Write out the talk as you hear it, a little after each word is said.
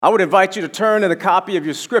I would invite you to turn in a copy of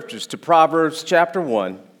your scriptures to Proverbs chapter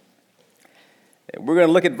 1. And we're going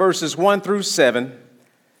to look at verses 1 through 7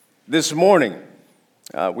 this morning.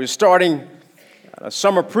 We're starting a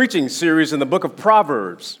summer preaching series in the book of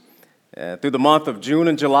Proverbs. Through the month of June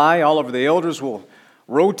and July, all of the elders will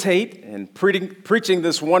rotate and preaching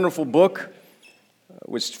this wonderful book,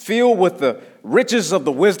 which is filled with the riches of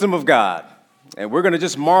the wisdom of God. And we're going to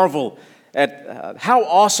just marvel at how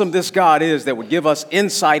awesome this God is that would give us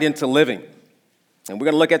insight into living. And we're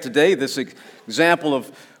going to look at today this example of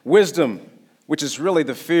wisdom, which is really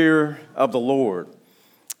the fear of the Lord.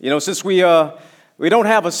 You know, since we don't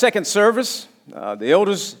have a second service, the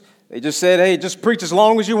elders, they just said, hey, just preach as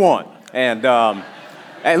long as you want. And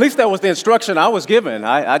at least that was the instruction I was given.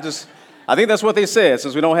 I think that's what they said.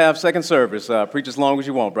 Since we don't have second service, preach as long as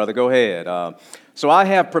you want, brother. Go ahead. So I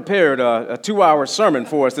have prepared a 2-hour sermon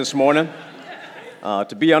for us this morning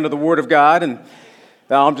to be under the Word of God. And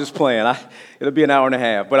no, I'm just playing. It'll be an hour and a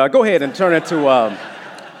half. But go ahead and turn it to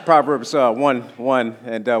Proverbs 1:1,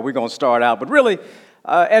 and we're going to start out. But really,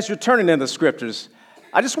 as you're turning in the scriptures,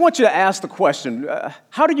 I just want you to ask the question,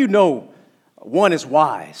 how do you know one is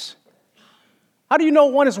wise? How do you know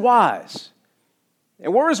one is wise?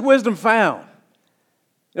 And where is wisdom found?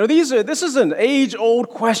 You know, this is an age-old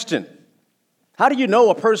question. How do you know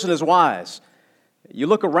a person is wise? You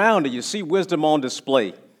look around and you see wisdom on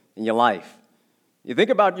display in your life. You think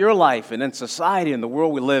about your life and in society and the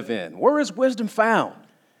world we live in. Where is wisdom found?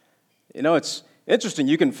 You know, it's interesting.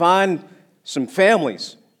 You can find some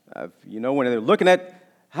families, when they're looking at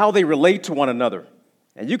how they relate to one another.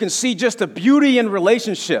 And you can see just the beauty in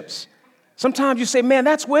relationships. Sometimes you say, man,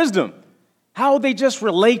 that's wisdom. How they just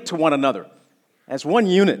relate to one another as one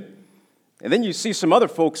unit. And then you see some other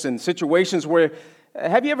folks in situations where,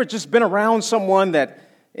 have you ever just been around someone that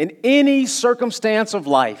in any circumstance of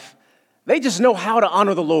life, they just know how to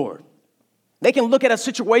honor the Lord? They can look at a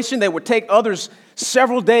situation that would take others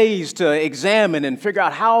several days to examine and figure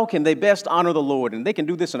out how can they best honor the Lord. And they can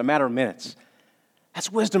do this in a matter of minutes.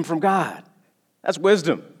 That's wisdom from God. That's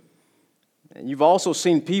wisdom. And you've also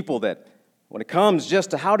seen people that when it comes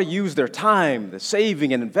just to how to use their time, the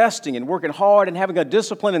saving and investing and working hard and having a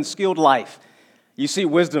disciplined and skilled life, you see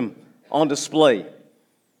wisdom on display.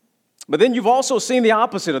 But then you've also seen the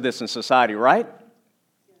opposite of this in society, right?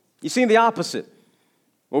 You've seen the opposite,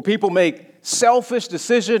 where people make selfish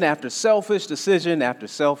decision after selfish decision after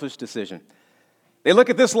selfish decision. They look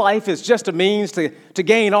at this life as just a means to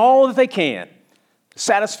gain all that they can, to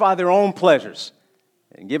satisfy their own pleasures,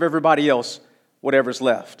 and give everybody else whatever's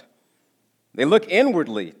left. They look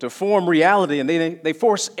inwardly to form reality, and they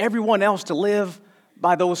force everyone else to live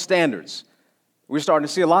by those standards. We're starting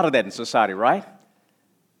to see a lot of that in society, right?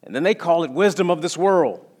 And then they call it wisdom of this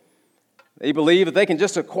world. They believe that they can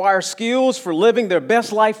just acquire skills for living their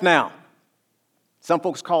best life now. Some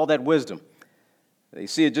folks call that wisdom. They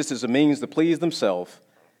see it just as a means to please themselves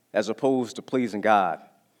as opposed to pleasing God.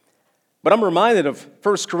 But I'm reminded of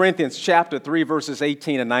 1 Corinthians chapter 3, verses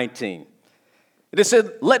 18 and 19. It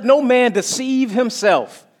said, let no man deceive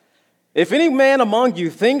himself. If any man among you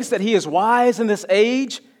thinks that he is wise in this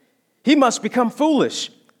age, he must become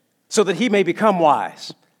foolish so that he may become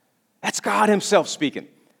wise. That's God himself speaking,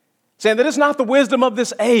 saying that it's not the wisdom of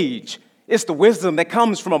this age, it's the wisdom that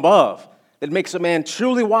comes from above that makes a man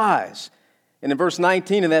truly wise. And in verse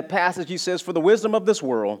 19 in that passage, he says, for the wisdom of this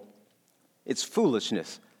world, it's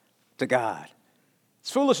foolishness to God.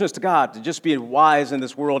 It's foolishness to God to just be wise in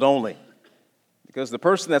this world only. Because the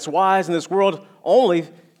person that's wise in this world only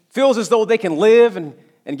feels as though they can live and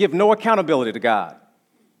give no accountability to God.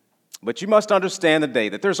 But you must understand today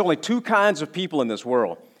that there's only two kinds of people in this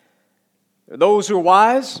world. There are those who are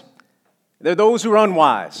wise, there are those who are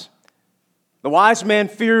unwise. The wise man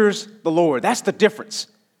fears the Lord. That's the difference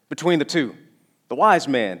between the two. The wise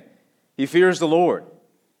man, he fears the Lord.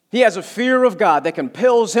 He has a fear of God that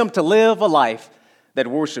compels him to live a life that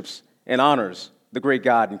worships and honors the great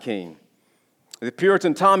God and King. The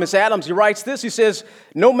Puritan Thomas Adams, he writes this, he says,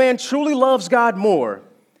 no man truly loves God more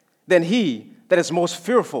than he that is most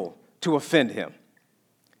fearful to offend him.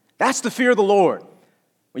 That's the fear of the Lord.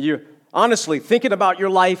 When you're honestly thinking about your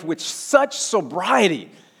life with such sobriety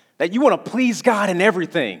that you want to please God in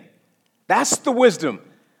everything. That's the wisdom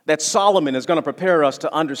that Solomon is going to prepare us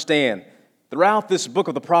to understand throughout this book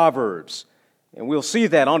of the Proverbs. And we'll see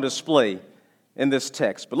that on display in this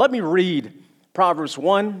text. But let me read Proverbs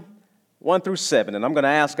 1 through 7, and I'm going to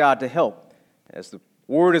ask God to help as the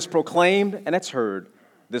word is proclaimed and it's heard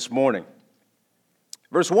this morning.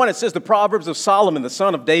 Verse 1, it says, the Proverbs of Solomon, the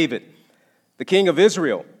son of David, the king of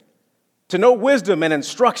Israel, to know wisdom and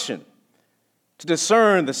instruction, to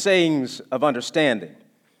discern the sayings of understanding,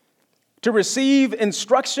 to receive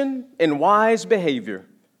instruction in wise behavior,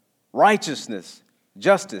 righteousness,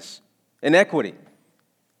 justice, and equity,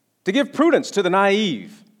 to give prudence to the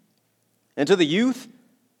naive, and to the youth,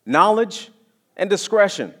 knowledge and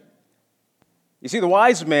discretion. You see, the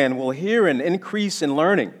wise man will hear and increase in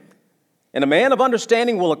learning, and a man of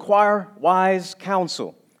understanding will acquire wise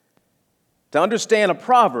counsel. To understand a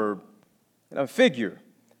proverb and a figure,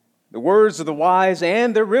 the words of the wise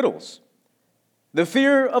and their riddles. The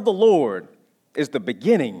fear of the Lord is the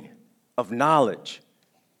beginning of knowledge.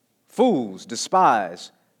 Fools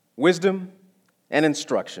despise wisdom and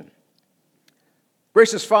instruction.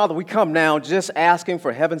 Gracious Father, we come now just asking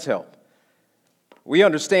for heaven's help. We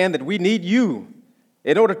understand that we need you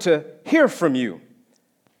in order to hear from you.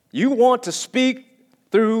 You want to speak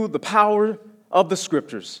through the power of the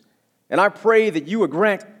Scriptures. And I pray that you would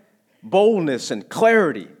grant boldness and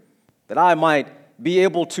clarity, that I might be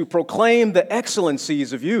able to proclaim the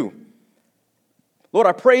excellencies of you. Lord,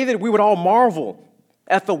 I pray that we would all marvel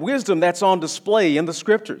at the wisdom that's on display in the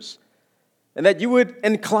Scriptures, and that you would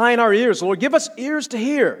incline our ears. Lord, give us ears to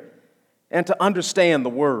hear and to understand the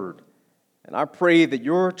Word. And I pray that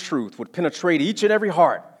your truth would penetrate each and every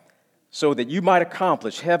heart so that you might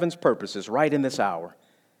accomplish heaven's purposes right in this hour.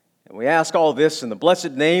 And we ask all this in the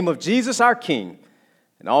blessed name of Jesus our King.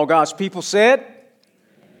 And all God's people said,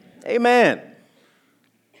 Amen.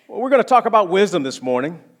 Well, we're going to talk about wisdom this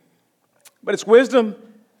morning, but it's wisdom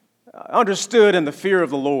understood in the fear of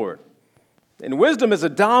the Lord. And wisdom is a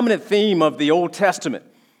dominant theme of the Old Testament,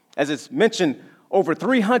 as it's mentioned over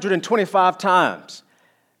 325 times.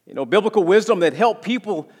 You know, biblical wisdom that helped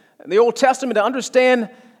people in the Old Testament to understand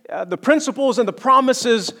the principles and the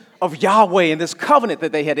promises of Yahweh and this covenant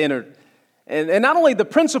that they had entered. And not only the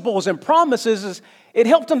principles and promises, it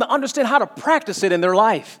helped them to understand how to practice it in their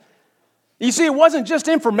life. You see, it wasn't just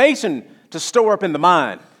information to store up in the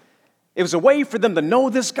mind. It was a way for them to know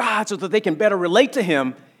this God so that they can better relate to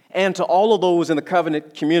Him and to all of those in the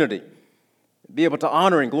covenant community. Be able to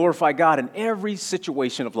honor and glorify God in every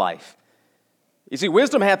situation of life. You see,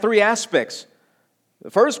 wisdom had three aspects.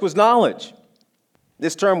 The first was knowledge.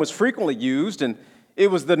 This term was frequently used, and it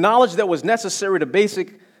was the knowledge that was necessary to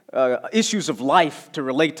basic issues of life to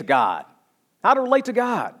relate to God. How to relate to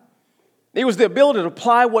God. It was the ability to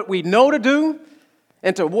apply what we know to do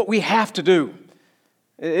and to what we have to do.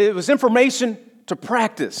 It was information to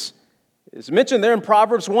practice. It's mentioned there in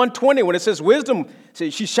Proverbs 1:20 when it says wisdom,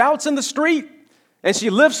 she shouts in the street and she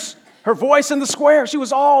lifts her voice in the square. She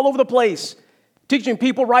was all over the place, teaching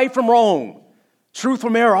people right from wrong, truth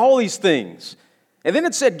from error, all these things. And then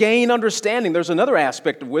it said gain understanding. There's another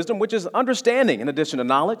aspect of wisdom, which is understanding in addition to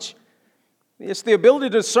knowledge. It's the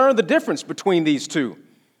ability to discern the difference between these two,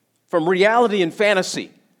 from reality and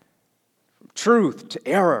fantasy, from truth to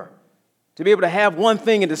error, to be able to have one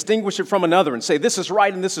thing and distinguish it from another and say this is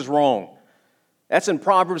right and this is wrong. That's in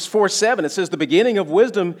Proverbs 4:7. It says the beginning of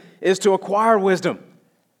wisdom is to acquire wisdom.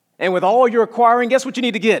 And with all you're acquiring, guess what you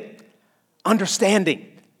need to get? Understanding.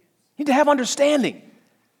 You need to have understanding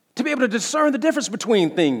to be able to discern the difference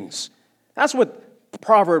between things. That's what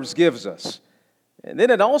Proverbs gives us. And then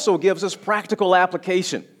it also gives us practical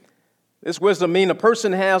application. This wisdom means a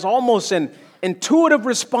person has almost an intuitive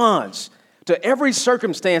response to every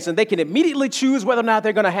circumstance, and they can immediately choose whether or not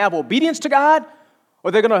they're going to have obedience to God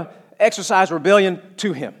or they're going to exercise rebellion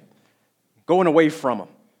to Him, going away from Him.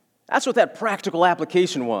 That's what that practical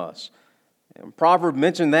application was. And Proverbs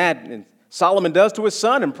mentioned that, and Solomon does to his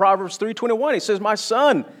son in Proverbs 3:21. He says, my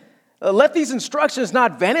son, let these instructions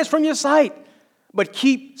not vanish from your sight, but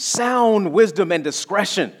keep sound wisdom and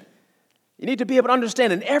discretion. You need to be able to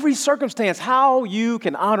understand in every circumstance how you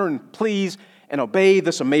can honor and please and obey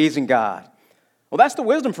this amazing God. Well, that's the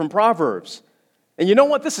wisdom from Proverbs. And you know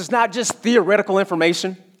what? This is not just theoretical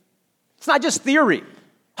information. It's not just theory.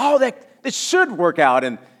 Oh, that should work out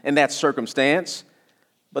in that circumstance.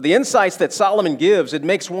 But the insights that Solomon gives, it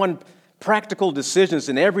makes one practical decisions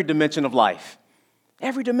in every dimension of life.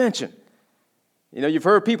 Every dimension. You know, you've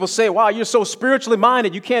heard people say, wow, you're so spiritually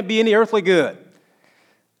minded, you can't be any earthly good.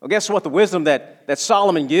 Well, guess what? The wisdom that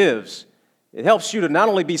Solomon gives, it helps you to not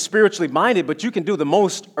only be spiritually minded, but you can do the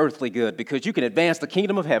most earthly good because you can advance the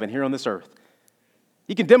kingdom of heaven here on this earth.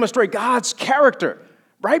 You can demonstrate God's character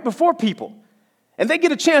right before people. And they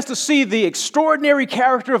get a chance to see the extraordinary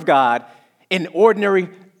character of God in ordinary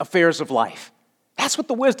affairs of life. That's what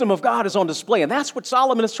the wisdom of God is on display. And that's what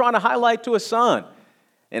Solomon is trying to highlight to his son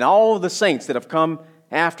and all the saints that have come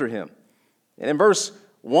after him. And in verse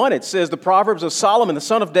 1, it says, the Proverbs of Solomon, the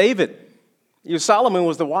son of David. Solomon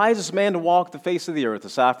was the wisest man to walk the face of the earth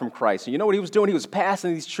aside from Christ. And you know what he was doing? He was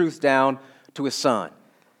passing these truths down to his son.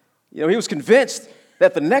 You know, he was convinced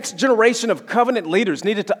that the next generation of covenant leaders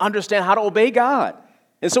needed to understand how to obey God.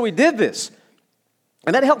 And so he did this.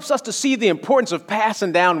 And that helps us to see the importance of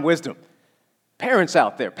passing down wisdom. Parents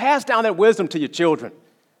out there, pass down that wisdom to your children.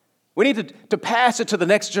 We need to pass it to the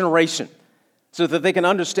next generation so that they can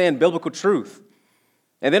understand biblical truth.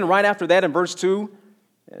 And then right after that in verse 2,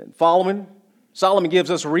 Solomon gives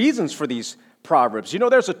us reasons for these Proverbs. You know,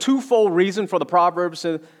 there's a twofold reason for the Proverbs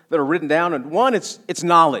that are written down. And one, it's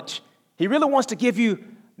knowledge. He really wants to give you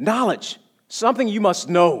knowledge, something you must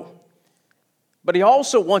know. But he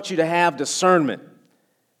also wants you to have discernment.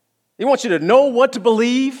 He wants you to know what to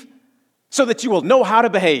believe so that you will know how to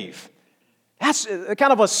behave. That's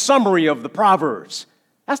kind of a summary of the Proverbs.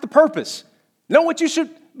 That's the purpose. Know what you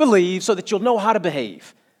should believe so that you'll know how to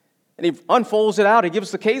behave. And he unfolds it out. He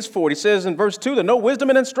gives the case for it. He says in verse 2, to know wisdom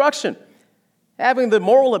and instruction, having the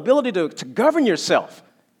moral ability to govern yourself,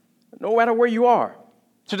 no matter where you are,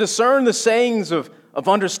 to discern the sayings of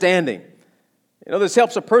understanding. You know, this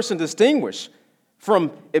helps a person distinguish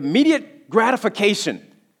from immediate gratification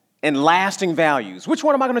and lasting values. Which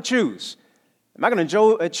one am I going to choose? Am I going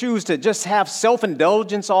to choose to just have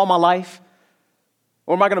self-indulgence all my life?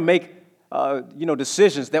 Or am I going to make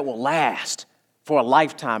decisions that will last for a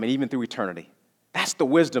lifetime and even through eternity? That's the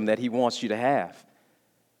wisdom that he wants you to have.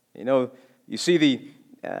 You know, you see the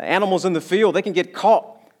animals in the field, they can get caught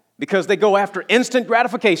because they go after instant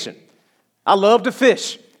gratification. I love to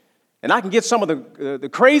fish, and I can get some of the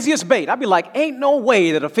craziest bait. I'd be like, ain't no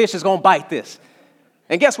way that a fish is going to bite this.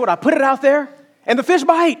 And guess what? I put it out there, and the fish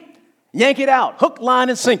bite. Yank it out, hook, line,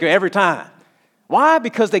 and sinker every time. Why?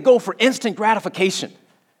 Because they go for instant gratification.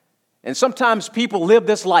 And sometimes people live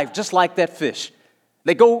this life just like that fish.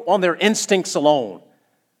 They go on their instincts alone.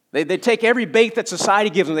 They take every bait that society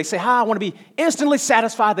gives them. They say, I want to be instantly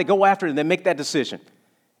satisfied. They go after it, and they make that decision.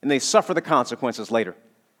 And they suffer the consequences later.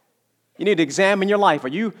 You need to examine your life. Are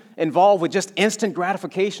you involved with just instant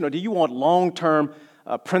gratification, or do you want long-term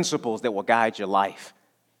principles that will guide your life?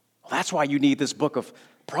 Well, that's why you need this book of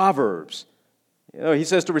Proverbs. You know, he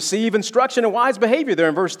says to receive instruction and wise behavior there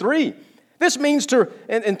in verse 3. This means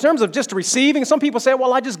in terms of just receiving, some people say,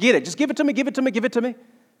 well, I just get it. Just give it to me, give it to me, give it to me.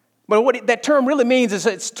 But what that term really means is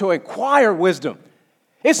it's to acquire wisdom.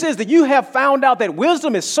 It says that you have found out that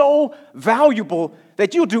wisdom is so valuable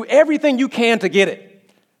that you'll do everything you can to get it.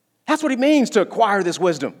 That's what it means to acquire this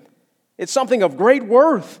wisdom. It's something of great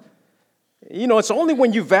worth. You know, it's only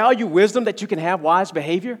when you value wisdom that you can have wise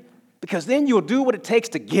behavior, because then you'll do what it takes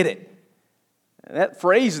to get it. And that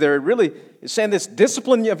phrase there really is saying this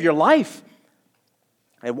discipline of your life.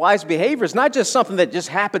 And wise behavior is not just something that just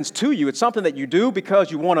happens to you. It's something that you do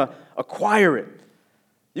because you want to acquire it.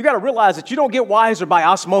 You got to realize that you don't get wiser by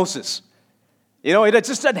osmosis. You know, it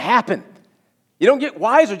just doesn't happen. You don't get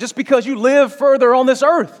wiser just because you live further on this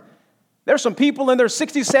earth. There's some people in their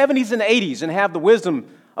 60s, 70s, and 80s and have the wisdom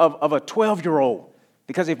of a 12-year-old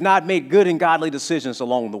because they've not made good and godly decisions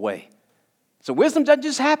along the way. So wisdom doesn't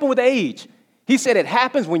just happen with age. He said it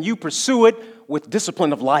happens when you pursue it with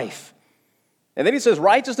discipline of life. And then he says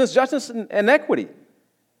righteousness, justice, and equity.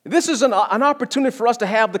 This is an opportunity for us to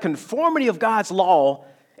have the conformity of God's law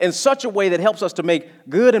in such a way that helps us to make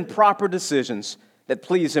good and proper decisions that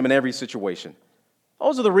please him in every situation.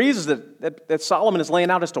 Those are the reasons that Solomon is laying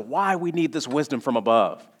out as to why we need this wisdom from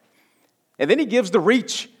above. And then he gives the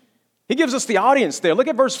reach. He gives us the audience there. Look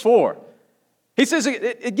at verse 4. He says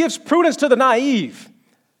it gives prudence to the naive.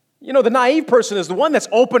 You know, the naive person is the one that's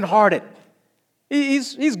open-hearted.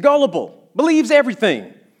 He's gullible, believes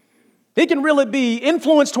everything. He can really be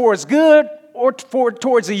influenced towards good or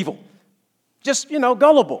towards evil. Just,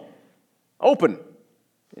 gullible, open.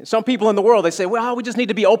 Some people in the world, they say, well, we just need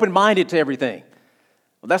to be open-minded to everything.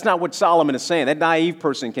 Well, that's not what Solomon is saying. That naive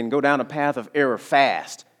person can go down a path of error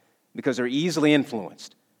fast because they're easily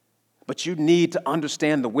influenced. But you need to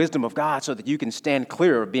understand the wisdom of God so that you can stand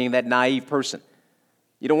clear of being that naive person.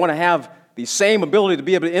 You don't want to have the same ability to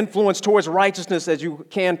be able to influence towards righteousness as you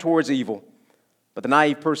can towards evil. But the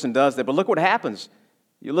naive person does that. But look what happens.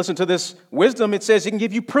 You listen to this wisdom, it says it can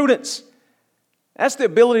give you prudence. That's the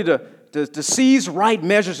ability to seize right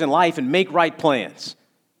measures in life and make right plans.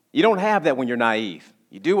 You don't have that when you're naive.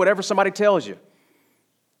 You do whatever somebody tells you.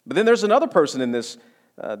 But then there's another person in this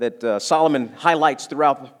that Solomon highlights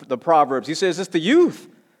throughout the Proverbs. He says it's the youth.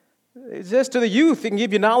 It says to the youth, it can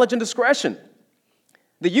give you knowledge and discretion.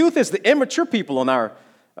 The youth is the immature people in our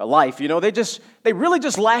life. They really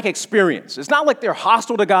just lack experience. It's not like they're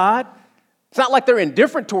hostile to God. It's not like they're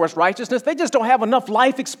indifferent towards righteousness. They just don't have enough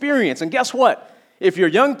life experience. And guess what? If you're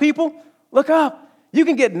young people, look up. You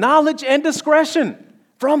can get knowledge and discretion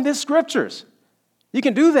from these scriptures. You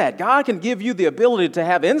can do that. God can give you the ability to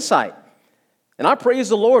have insight. And I praise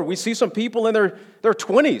the Lord. We see some people in their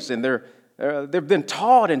 20s, and they've been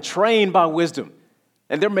taught and trained by wisdom,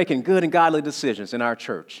 and they're making good and godly decisions in our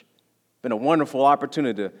church. Been a wonderful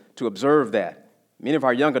opportunity to observe that. Many of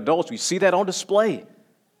our young adults, we see that on display.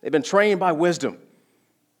 They've been trained by wisdom.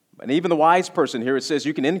 And even the wise person here, it says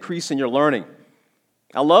you can increase in your learning.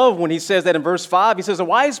 I love when he says that in verse 5. He says a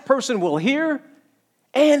wise person will hear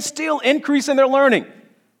and still increase in their learning.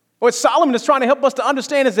 What Solomon is trying to help us to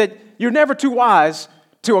understand is that you're never too wise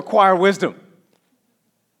to acquire wisdom.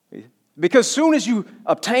 Because soon as you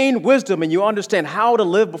obtain wisdom and you understand how to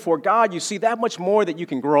live before God, you see that much more that you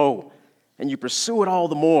can grow, and you pursue it all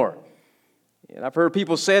the more. And I've heard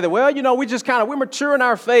people say that, well, we're mature in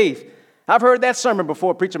our faith. I've heard that sermon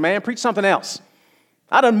before, preacher man, preach something else.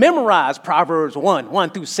 I done memorized Proverbs 1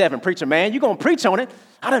 through 7, preacher man. You're going to preach on it.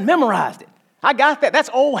 I done memorized it. I got that. That's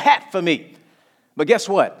old hat for me. But guess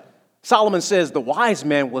what? Solomon says the wise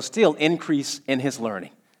man will still increase in his learning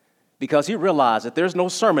because he realized that there's no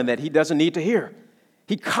sermon that he doesn't need to hear.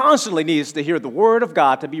 He constantly needs to hear the word of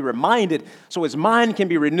God to be reminded so his mind can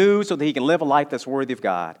be renewed so that he can live a life that's worthy of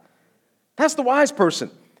God. That's the wise person.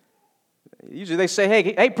 Usually they say,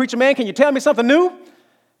 hey, preacher man, can you tell me something new?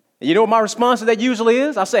 And you know what my response to that usually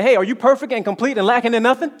is? I say, hey, are you perfect and complete and lacking in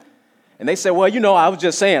nothing? And they say, well, I was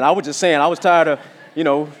just saying. I was tired of,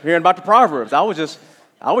 hearing about the Proverbs. I was just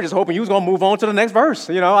hoping you was going to move on to the next verse,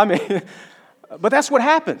 But that's what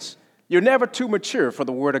happens. You're never too mature for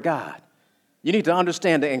the Word of God. You need to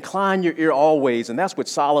understand to incline your ear always, and that's what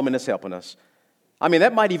Solomon is helping us.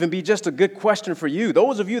 That might even be just a good question for you.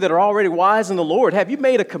 Those of you that are already wise in the Lord, have you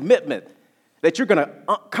made a commitment that you're going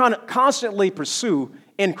to constantly pursue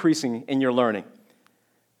increasing in your learning?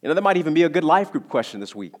 That might even be a good life group question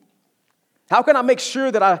this week. How can I make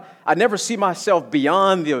sure that I never see myself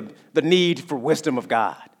beyond the need for wisdom of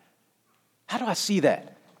God? How do I see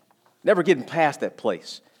that? Never getting past that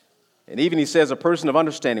place. And even he says a person of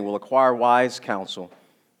understanding will acquire wise counsel.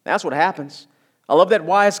 That's what happens. I love that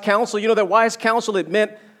wise counsel. That wise counsel, it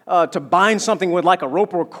meant to bind something with like a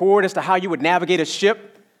rope or a cord as to how you would navigate a ship.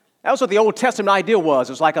 That was what the Old Testament idea was.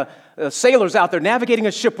 It was like sailors out there navigating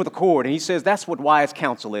a ship with a cord. And he says that's what wise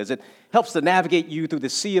counsel is. It helps to navigate you through the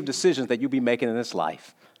sea of decisions that you'll be making in this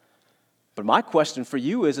life. But my question for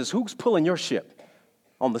you is who's pulling your ship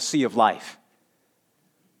on the sea of life?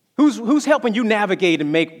 Who's helping you navigate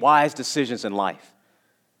and make wise decisions in life?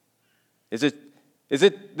 Is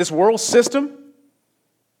it this world system?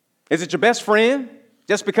 Is it your best friend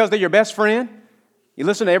just because they're your best friend? You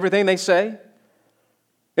listen to everything they say?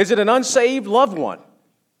 Is it an unsaved loved one?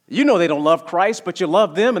 They don't love Christ, but you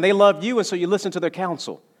love them and they love you, and so you listen to their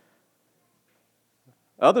counsel.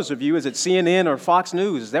 Others of you, is it CNN or Fox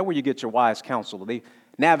News? Is that where you get your wise counsel? They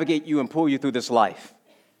navigate you and pull you through this life?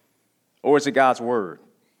 Or is it God's Word?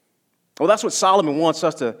 Well, that's what Solomon wants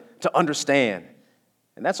us to understand.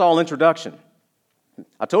 And that's all introduction.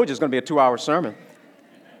 I told you it's going to be a 2-hour sermon.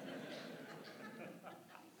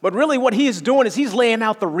 But really what he is doing is he's laying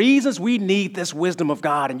out the reasons we need this wisdom of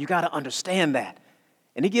God, and you got to understand that.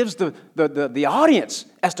 And he gives the audience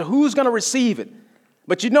as to who's going to receive it.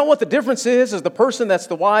 But you know what the difference is the person that's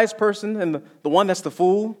the wise person and the one that's the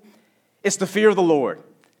fool? It's the fear of the Lord.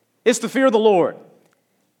 It's the fear of the Lord.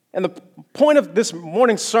 And the point of this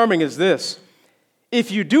morning's sermon is this.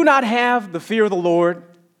 If you do not have the fear of the Lord,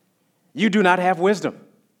 you do not have wisdom.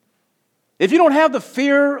 If you don't have the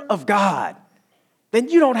fear of God, then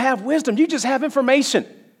you don't have wisdom. You just have information.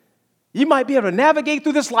 You might be able to navigate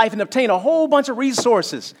through this life and obtain a whole bunch of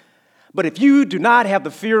resources. But if you do not have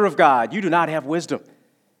the fear of God, you do not have wisdom.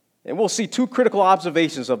 And we'll see 2 critical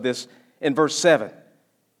observations of this in verse 7.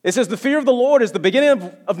 It says, the fear of the Lord is the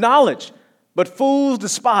beginning of knowledge, but fools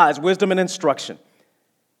despise wisdom and instruction.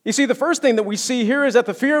 You see, the first thing that we see here is that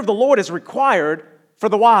the fear of the Lord is required for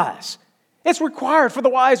the wise. It's required for the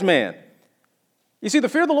wise man. You see, the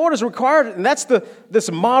fear of the Lord is required, and that's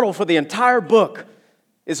this model for the entire book.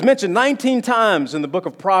 It's mentioned 19 times in the book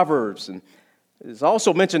of Proverbs, and it's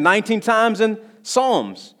also mentioned 19 times in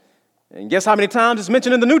Psalms. And guess how many times it's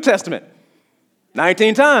mentioned in the New Testament?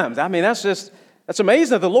 19 times. That's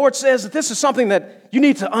amazing that the Lord says that this is something that you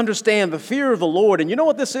need to understand, the fear of the Lord. And you know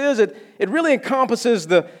what this is? It really encompasses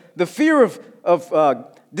the fear of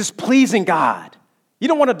displeasing God. You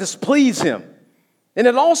don't want to displease Him. And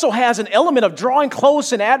it also has an element of drawing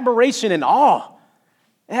close in admiration and awe.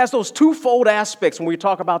 It has those twofold aspects when we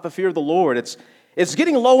talk about the fear of the Lord. It's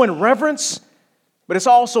getting low in reverence, but it's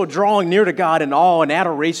also drawing near to God in awe and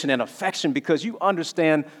adoration and affection because you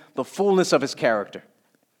understand the fullness of His character.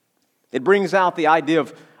 It brings out the idea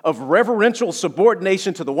of reverential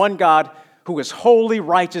subordination to the one God who is holy,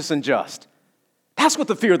 righteous, and just. That's what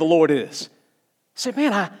the fear of the Lord is. Say,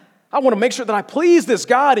 man, I want to make sure that I please this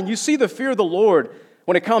God. And you see the fear of the Lord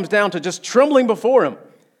when it comes down to just trembling before him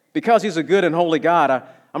because he's a good and holy God.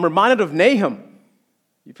 I'm reminded of Nahum.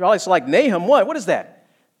 You probably say, like, Nahum, what? What is that?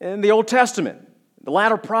 In the Old Testament, the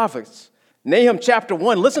latter prophets. Nahum chapter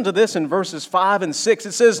 1, listen to this in verses 5 and 6.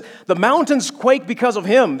 It says, the mountains quake because of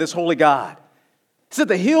him, this holy God. It said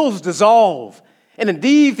the hills dissolve, and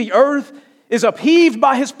indeed the earth is upheaved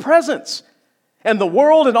by his presence, and the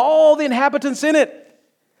world and all the inhabitants in it.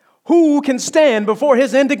 Who can stand before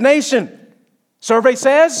his indignation? Survey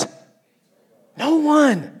says, no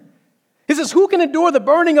one. He says, who can endure the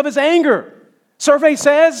burning of his anger? Survey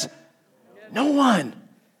says, no one.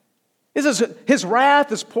 It says, his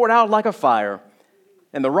wrath is poured out like a fire,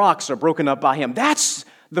 and the rocks are broken up by him. That's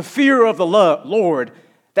the fear of the Lord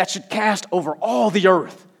that should cast over all the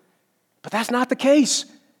earth. But that's not the case.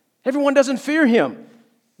 Everyone doesn't fear him.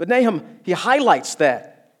 But Nahum, he highlights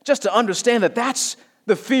that just to understand that that's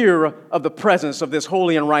the fear of the presence of this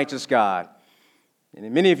holy and righteous God.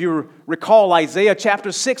 And many of you recall Isaiah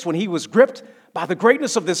chapter 6 when he was gripped by the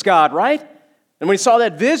greatness of this God, right? And when he saw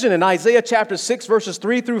that vision in Isaiah chapter 6, verses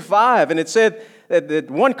 3 through 5, and it said that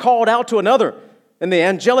one called out to another in the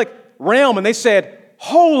angelic realm, and they said,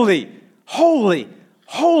 holy, holy,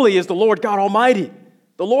 holy is the Lord God Almighty,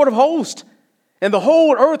 the Lord of hosts, and the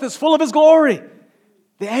whole earth is full of his glory.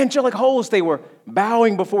 The angelic hosts, they were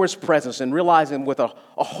bowing before his presence and realizing with a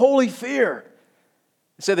holy fear.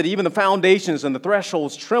 It said that even the foundations and the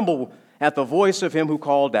thresholds trembled at the voice of him who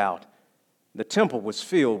called out. The temple was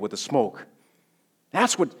filled with the smoke.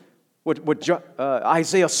 That's what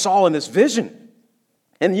Isaiah saw in this vision.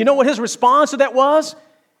 And you know what his response to that was?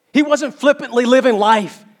 He wasn't flippantly living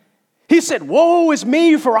life. He said, woe is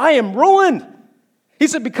me, for I am ruined. He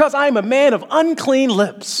said, because I am a man of unclean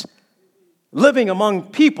lips, living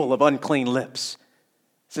among people of unclean lips.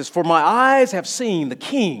 He says, for my eyes have seen the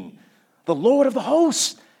King, the Lord of the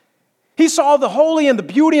hosts. He saw the holy and the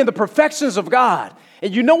beauty and the perfections of God.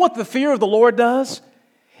 And you know what the fear of the Lord does?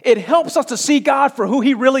 It helps us to see God for who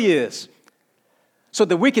he really is so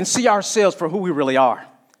that we can see ourselves for who we really are.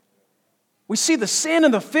 We see the sin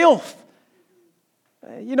and the filth.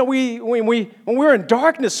 You know, when we're in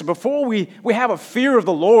darkness, before we have a fear of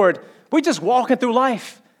the Lord, we're just walking through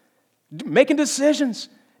life, making decisions,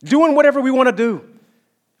 doing whatever we want to do.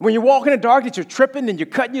 When you're walking in darkness, you're tripping and you're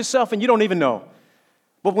cutting yourself and you don't even know.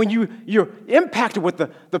 But when you're impacted with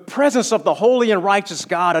the presence of the holy and righteous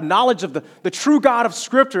God, a knowledge of the true God of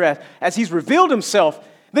Scripture as he's revealed himself,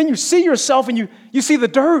 then you see yourself and you see the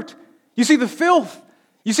dirt, you see the filth,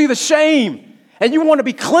 you see the shame, and you want to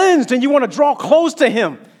be cleansed and you want to draw close to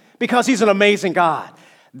him because he's an amazing God.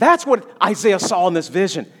 That's what Isaiah saw in this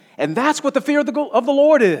vision, and that's what the fear of the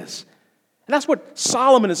Lord is. And that's what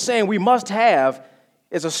Solomon is saying we must have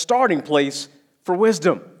as a starting place for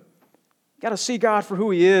wisdom. You got to see God for who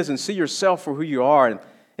he is and see yourself for who you are.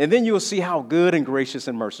 And then you'll see how good and gracious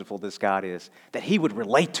and merciful this God is, that he would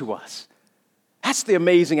relate to us. That's the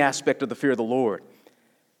amazing aspect of the fear of the Lord.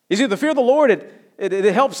 You see, the fear of the Lord,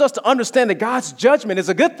 it helps us to understand that God's judgment is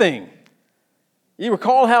a good thing. You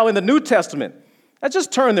recall how in the New Testament, let's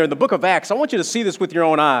just turn there in the book of Acts. I want you to see this with your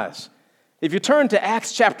own eyes. If you turn to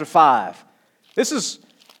Acts chapter 5, this is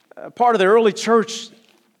part of the early church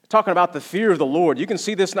talking about the fear of the Lord. You can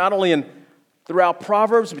see this not only throughout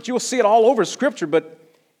Proverbs, but you will see it all over Scripture. But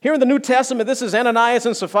here in the New Testament, this is Ananias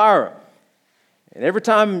and Sapphira. And every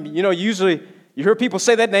time, usually you hear people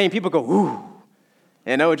say that name, people go, ooh.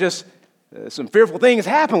 And just some fearful things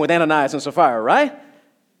happen with Ananias and Sapphira, right?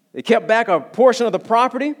 They kept back a portion of the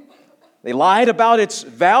property. They lied about its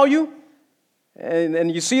value.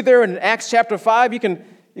 And you see there in Acts chapter 5, you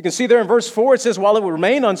can see there in verse 4, it says, while it would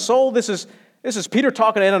remain unsold, this is Peter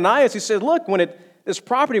talking to Ananias. He said, look, this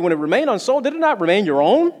property, when it remained unsold, did it not remain your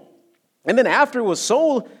own? And then after it was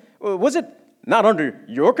sold, was it not under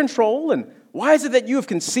your control? And why is it that you have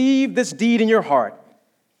conceived this deed in your heart?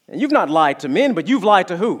 And you've not lied to men, but you've lied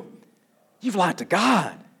to who? You've lied to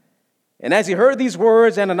God. And as he heard these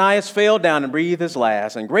words, Ananias fell down and breathed his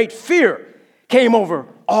last, and great fear came over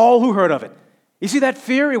all who heard of it. You see that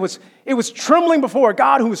fear? It was trembling before a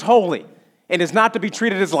God who is holy and is not to be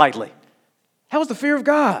treated as lightly. That was the fear of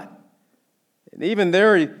God. And even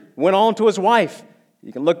there, he went on to his wife.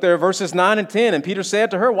 You can look there, verses 9 and 10. And Peter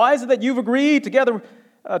said to her, why is it that you've agreed together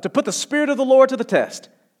to put the Spirit of the Lord to the test?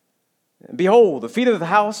 And behold, the feet of the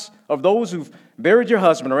house of those who've buried your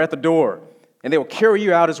husband are at the door, and they will carry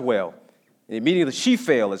you out as well. And immediately she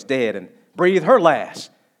fell as dead and breathed her last.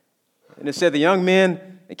 And it said the young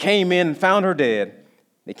men, they came in and found her dead.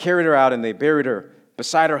 They carried her out and they buried her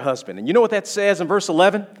beside her husband. And you know what that says in verse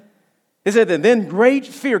 11? It said, and then great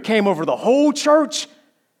fear came over the whole church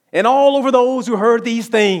and all over those who heard these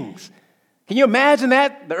things. Can you imagine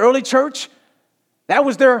that? The early church, that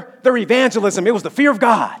was their evangelism. It was the fear of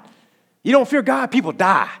God. You don't fear God, people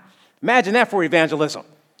die. Imagine that for evangelism.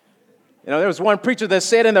 You know, there was one preacher that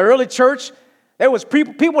said in the early church, there was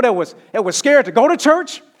people that was scared to go to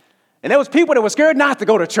church, and there was people that were scared not to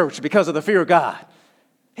go to church because of the fear of God.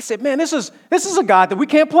 He said, man, this is a God that we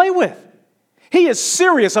can't play with. He is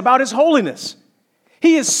serious about his holiness.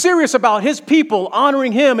 He is serious about his people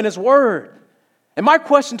honoring him and his word. And my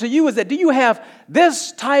question to you is that do you have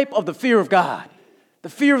this type of the fear of God, the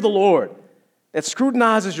fear of the Lord, that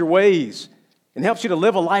scrutinizes your ways and helps you to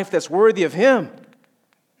live a life that's worthy of him?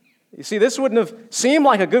 You see, this wouldn't have seemed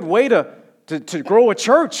like a good way to grow a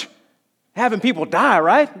church, having people die,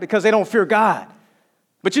 right? Because they don't fear God.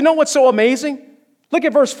 But you know what's so amazing? Look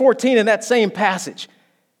at verse 14 in that same passage.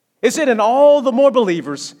 It said, and all the more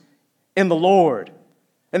believers in the Lord,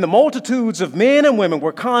 and the multitudes of men and women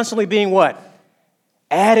were constantly being what?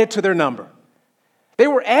 Added to their number. They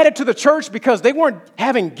were added to the church because they weren't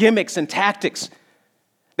having gimmicks and tactics.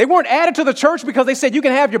 They weren't added to the church because they said you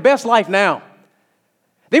can have your best life now.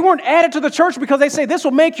 They weren't added to the church because they say this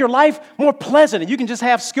will make your life more pleasant and you can just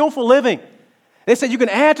have skillful living. They said you can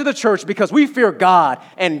add to the church because we fear God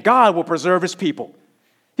and God will preserve his people.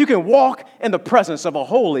 You can walk in the presence of a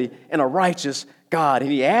holy and a righteous God.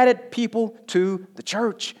 And he added people to the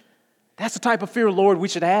church. That's the type of fear of the Lord we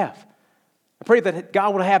should have. I pray that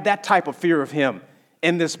God will have that type of fear of him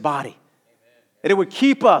in this body. Amen. That it would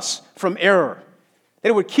keep us from error. That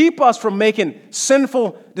it would keep us from making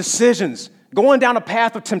sinful decisions, going down a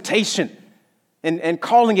path of temptation and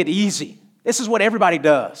calling it easy. This is what everybody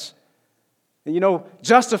does. And,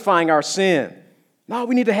 justifying our sin. No,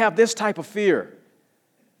 we need to have this type of fear.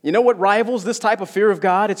 You know what rivals this type of fear of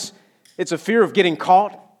God? It's a fear of getting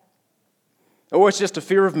caught, or it's just a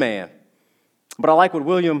fear of man. But I like what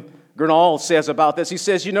William Gurnall says about this. He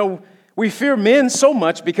says, we fear men so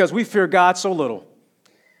much because we fear God so little.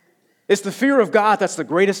 It's the fear of God that's the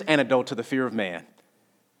greatest antidote to the fear of man.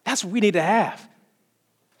 That's what we need to have.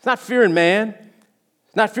 It's not fearing man.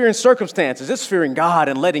 It's not fearing circumstances. It's fearing God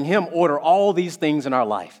and letting him order all these things in our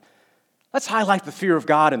life. Let's highlight the fear of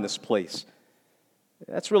God in this place.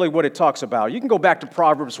 That's really what it talks about. You can go back to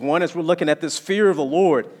Proverbs 1 as we're looking at this fear of the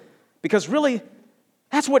Lord, because really,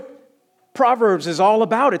 that's what Proverbs is all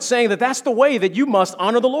about. It's saying that that's the way that you must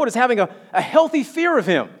honor the Lord, is having a healthy fear of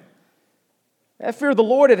him. That fear of the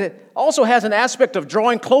Lord, it also has an aspect of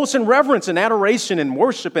drawing close in reverence and adoration and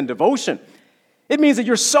worship and devotion. It means that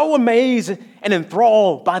you're so amazed and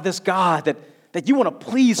enthralled by this God that you want to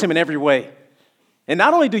please him in every way. And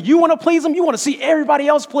not only do you want to please him, you want to see everybody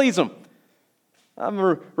else please him.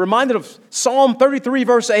 I'm reminded of Psalm 33,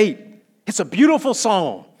 verse 8. It's a beautiful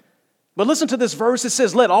psalm. But listen to this verse. It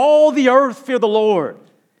says, let all the earth fear the Lord,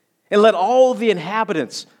 and let all the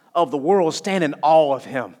inhabitants of the world stand in awe of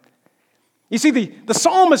him. You see, the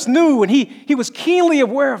psalmist knew, and he was keenly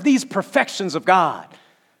aware of these perfections of God,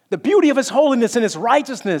 the beauty of his holiness and his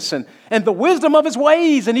righteousness and the wisdom of his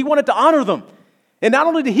ways, and he wanted to honor them. And not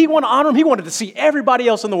only did he want to honor them, he wanted to see everybody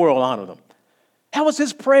else in the world honor them. That was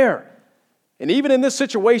his prayer. And even in this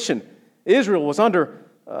situation, Israel was under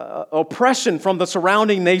oppression from the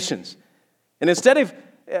surrounding nations. And instead of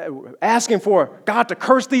asking for God to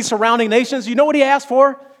curse these surrounding nations, you know what he asked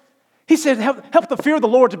for? He said, help the fear of the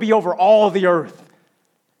Lord to be over all the earth,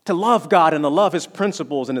 to love God and to love his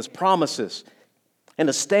principles and his promises, and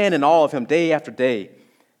to stand in awe of him day after day.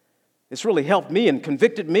 It's really helped me and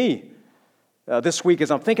convicted me this week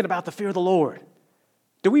as I'm thinking about the fear of the Lord.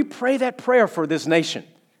 Do we pray that prayer for this nation?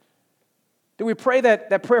 Do we pray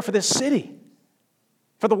that prayer for this city,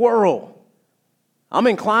 for the world? I'm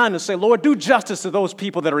inclined to say, Lord, do justice to those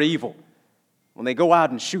people that are evil when they go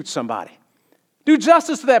out and shoot somebody. Do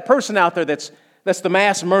justice to that person out there that's the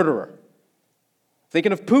mass murderer.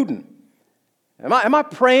 Thinking of Putin. Am I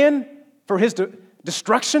praying for his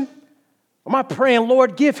destruction? Am I praying,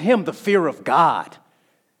 Lord, give him the fear of God.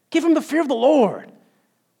 Give him the fear of the Lord.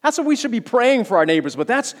 That's what we should be praying for our neighbors, but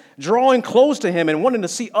that's drawing close to him and wanting to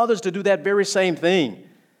see others to do that very same thing.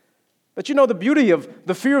 But the beauty of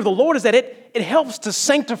the fear of the Lord is that it helps to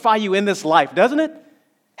sanctify you in this life, doesn't it?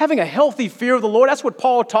 Having a healthy fear of the Lord, that's what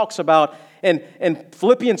Paul talks about in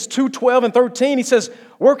Philippians 2:12 and 13. He says,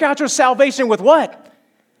 work out your salvation with what?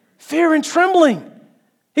 Fear and trembling.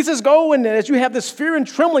 He says, go and as you have this fear and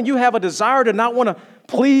trembling, you have a desire to not want to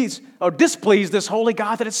please or displease this holy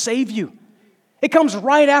God that has saved you. It comes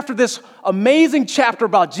right after this amazing chapter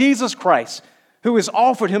about Jesus Christ, who has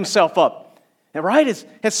offered himself up, and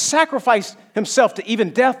has sacrificed himself to even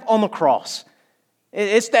death on the cross.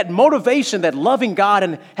 It's that motivation, that loving God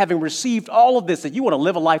and having received all of this, that you want to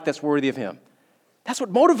live a life that's worthy of Him. That's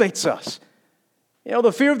what motivates us. You know,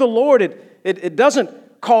 the fear of the Lord, it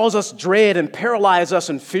doesn't cause us dread and paralyze us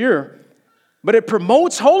in fear, but it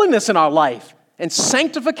promotes holiness in our life and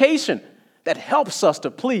sanctification that helps us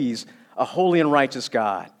to please a holy and righteous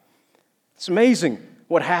God. It's amazing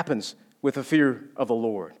what happens with the fear of the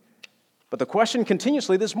Lord. But the question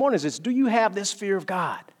continuously this morning is, do you have this fear of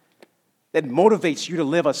God that motivates you to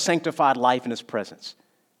live a sanctified life in His presence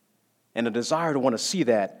and a desire to want to see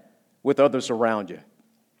that with others around you?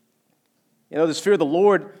 You know, this fear of the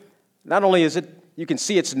Lord, not only is it, you can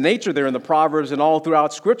see its nature there in the Proverbs and all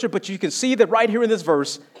throughout Scripture, but you can see that right here in this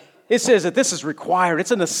verse, it says that this is required.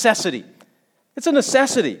 It's a necessity. It's a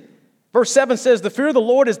necessity. Verse 7 says, the fear of the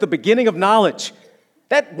Lord is the beginning of knowledge.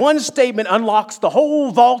 That one statement unlocks the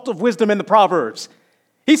whole vault of wisdom in the Proverbs.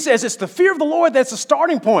 He says it's the fear of the Lord that's the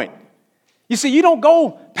starting point. You see, you don't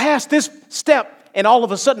go past this step and all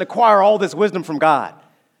of a sudden acquire all this wisdom from God.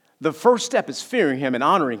 The first step is fearing Him and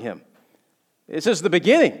honoring Him. It's just the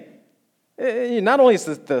beginning. Not only is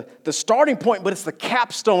it the starting point, but it's the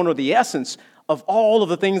capstone or the essence of all of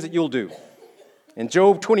the things that you'll do. In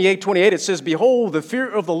Job 28:28, it says, behold, the fear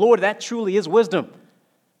of the Lord, that truly is wisdom.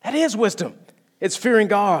 That is wisdom. It's fearing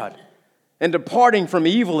God. And departing from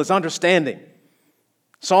evil is understanding.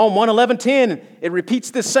 Psalm 111:10, it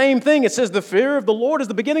repeats the same thing. It says, the fear of the Lord is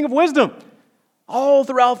the beginning of wisdom. All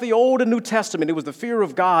throughout the Old and New Testament, it was the fear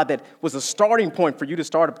of God that was the starting point for you to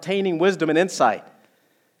start obtaining wisdom and insight.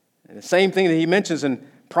 And the same thing that he mentions in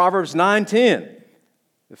Proverbs 9:10.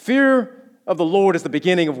 The fear of the Lord is the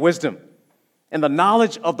beginning of wisdom, and the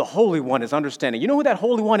knowledge of the Holy One is understanding. You know who that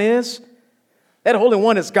Holy One is? That Holy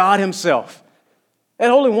One is God Himself. That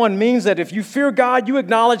Holy One means that if you fear God, you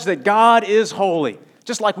acknowledge that God is holy,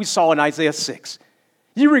 just like we saw in Isaiah 6.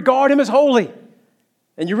 You regard Him as holy,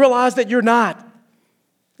 and you realize that you're not.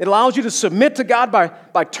 It allows you to submit to God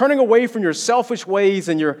by turning away from your selfish ways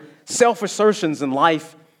and your self-assertions in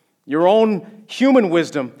life, your own human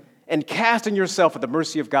wisdom, and casting yourself at the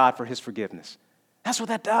mercy of God for His forgiveness. That's what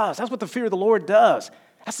that does. That's what the fear of the Lord does.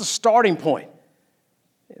 That's the starting point.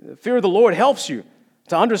 The fear of the Lord helps you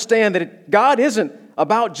to understand that God isn't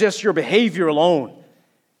about just your behavior alone.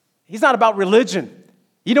 He's not about religion.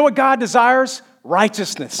 You know what God desires?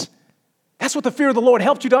 Righteousness. That's what the fear of the Lord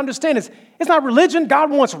helps you to understand. It's not religion. God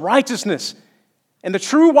wants righteousness. And the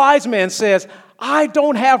true wise man says, I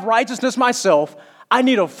don't have righteousness myself. I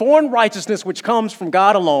need a foreign righteousness which comes from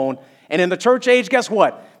God alone. And in the church age, guess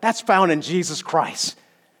what? That's found in Jesus Christ.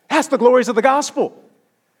 That's the glories of the gospel.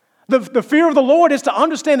 The fear of the Lord is to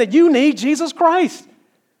understand that you need Jesus Christ.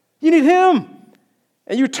 You need Him.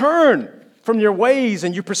 And you turn from your ways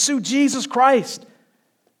and you pursue Jesus Christ.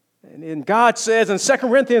 And God says in 2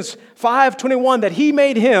 Corinthians 5:21 that He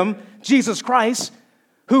made Him, Jesus Christ,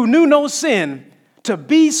 who knew no sin, to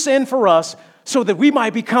be sin for us so that we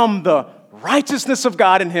might become the righteousness of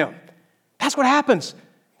God in Him. That's what happens.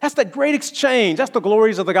 That's that great exchange. That's the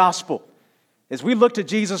glories of the gospel. As we look to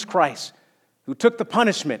Jesus Christ, who took the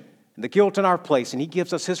punishment and the guilt in our place, and He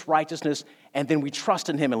gives us His righteousness, and then we trust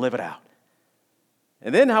in Him and live it out.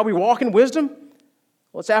 And then how we walk in wisdom?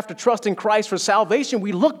 Well, it's after trusting Christ for salvation,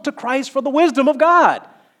 we look to Christ for the wisdom of God.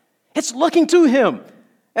 It's looking to Him.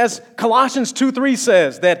 As Colossians 2:3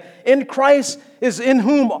 says, that in Christ is in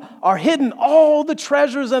whom are hidden all the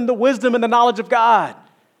treasures and the wisdom and the knowledge of God.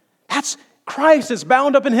 That's Christ is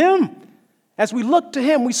bound up in Him. As we look to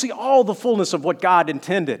Him, we see all the fullness of what God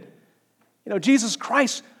intended. You know, Jesus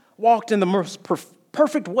Christ walked in the most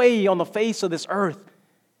perfect way on the face of this earth,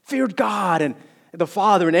 feared God and the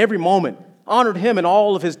Father in every moment, honored Him in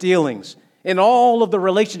all of His dealings, in all of the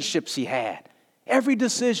relationships He had. Every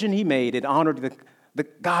decision He made, it honored the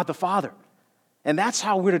God the Father. And that's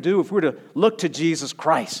how we're to do if we're to look to Jesus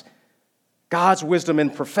Christ, God's wisdom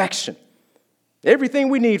and perfection. Everything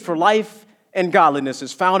we need for life and godliness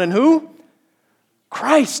is found in who?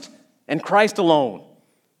 Christ and Christ alone.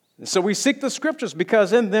 And so we seek the Scriptures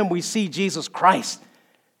because in them we see Jesus Christ.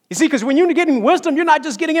 You see, because when you're getting wisdom, you're not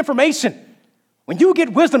just getting information. When you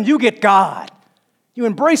get wisdom, you get God. You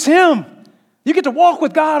embrace Him. You get to walk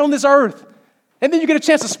with God on this earth. And then you get a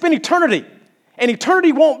chance to spend eternity. And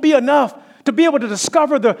eternity won't be enough to be able to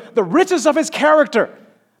discover the riches of His character,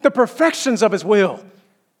 the perfections of His will.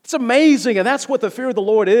 It's amazing, and that's what the fear of the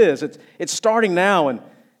Lord is. It's starting now, and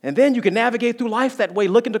then you can navigate through life that way,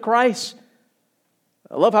 looking to Christ.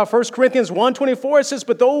 I love how 1 Corinthians 1:24 says,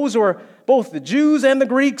 but those who are both the Jews and the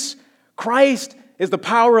Greeks, Christ is the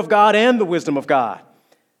power of God and the wisdom of God.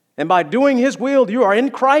 And by doing His will, you are in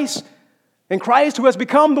Christ who has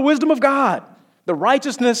become the wisdom of God, the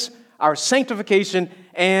righteousness our sanctification,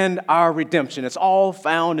 and our redemption. It's all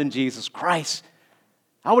found in Jesus Christ.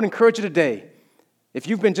 I would encourage you today, if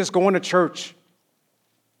you've been just going to church,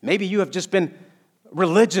 maybe you have just been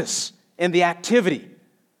religious in the activity,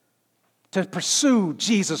 to pursue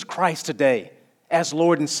Jesus Christ today as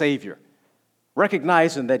Lord and Savior,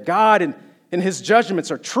 recognizing that God and His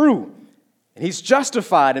judgments are true, and He's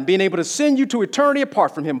justified in being able to send you to eternity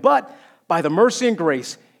apart from Him. But by the mercy and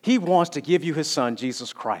grace, He wants to give you His Son,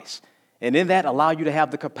 Jesus Christ, and in that allow you to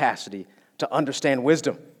have the capacity to understand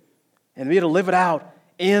wisdom and be able to live it out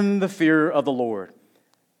in the fear of the Lord.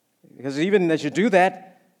 Because even as you do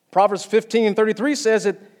that, Proverbs 15:33 says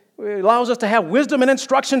it allows us to have wisdom and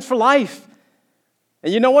instruction for life.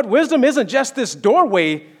 And you know what? Wisdom isn't just this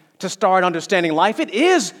doorway to start understanding life. It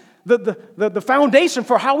is the foundation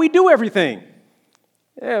for how we do everything.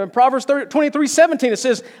 Yeah, in Proverbs 23:17, it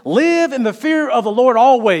says, live in the fear of the Lord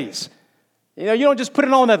always. You know, you don't just put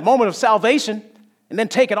it on at the moment of salvation and then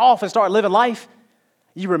take it off and start living life.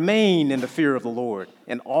 You remain in the fear of the Lord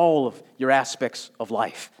in all of your aspects of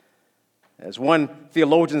life. As one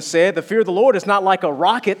theologian said, the fear of the Lord is not like a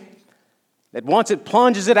rocket that once it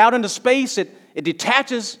plunges it out into space, it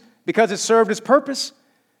detaches because it served its purpose.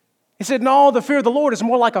 He said, no, the fear of the Lord is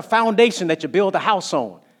more like a foundation that you build a house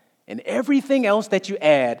on. And everything else that you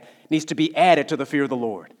add needs to be added to the fear of the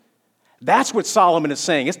Lord. That's what Solomon is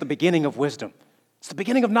saying. It's the beginning of wisdom. It's the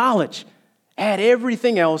beginning of knowledge. Add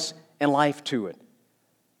everything else in life to it.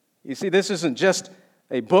 You see, this isn't just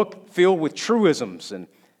a book filled with truisms and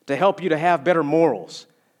to help you to have better morals.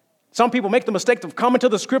 Some people make the mistake of coming to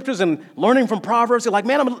the scriptures and learning from Proverbs. They're like,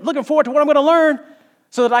 man, I'm looking forward to what I'm going to learn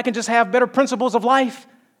so that I can just have better principles of life.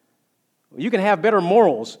 Well, you can have better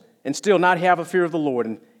morals and still not have a fear of the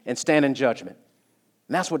Lord and stand in judgment.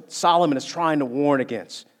 And that's what Solomon is trying to warn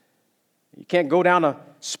against. You can't go down a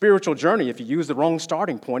spiritual journey if you use the wrong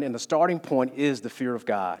starting point, and the starting point is the fear of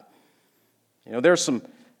God. You know, there's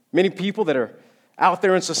many people that are out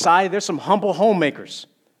there in society. There's some humble homemakers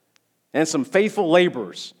and some faithful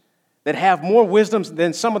laborers that have more wisdom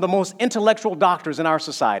than some of the most intellectual doctors in our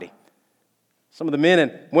society. Some of the men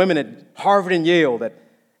and women at Harvard and Yale that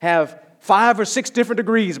have 5 or 6 different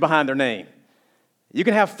degrees behind their name. You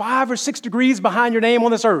can have 5 or 6 degrees behind your name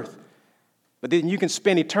on this earth, but then you can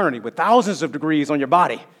spend eternity with thousands of degrees on your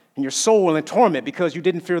body and your soul in torment because you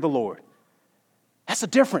didn't fear the Lord. That's the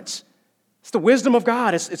difference. It's the wisdom of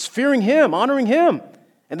God. It's fearing Him, honoring Him,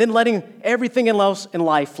 and then letting everything else in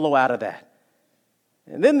life flow out of that.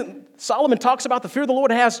 And then Solomon talks about the fear of the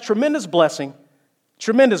Lord has tremendous blessing,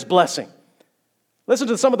 tremendous blessing. Listen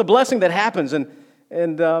to some of the blessing that happens in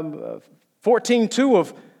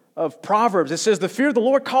 14:2 of Proverbs. It says, the fear of the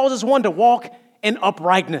Lord causes one to walk in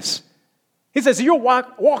uprightness. He says, you're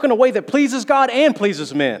walking a way that pleases God and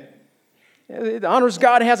pleases men. It honors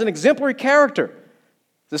God and has an exemplary character.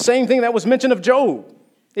 The same thing that was mentioned of Job.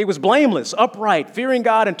 He was blameless, upright, fearing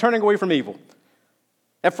God and turning away from evil.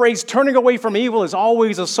 That phrase, turning away from evil, is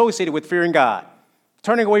always associated with fearing God.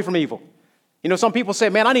 Turning away from evil. You know, some people say,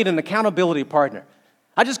 man, I need an accountability partner.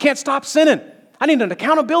 I just can't stop sinning. I need an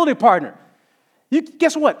accountability partner.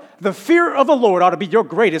 Guess what? The fear of the Lord ought to be your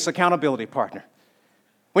greatest accountability partner.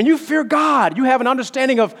 When you fear God, you have an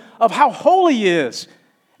understanding of how holy He is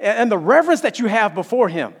and the reverence that you have before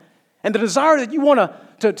Him and the desire that you want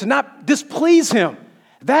to not displease Him.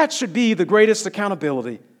 That should be the greatest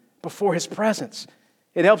accountability before His presence.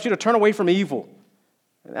 It helps you to turn away from evil.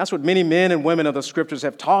 And that's what many men and women of the Scriptures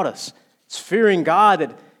have taught us. It's fearing God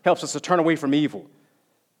that helps us to turn away from evil.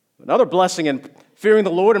 Another blessing in fearing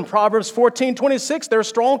the Lord in Proverbs 14:26, there's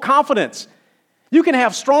strong confidence. You can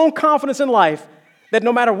have strong confidence in life that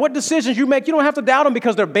no matter what decisions you make, you don't have to doubt them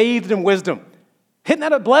because they're bathed in wisdom. Isn't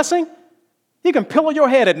that a blessing? You can pillow your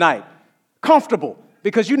head at night, comfortable,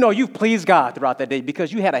 because you know you've pleased God throughout that day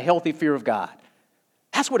because you had a healthy fear of God.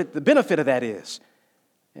 That's what the benefit of that is.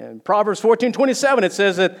 In Proverbs 14:27, it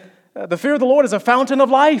says that the fear of the Lord is a fountain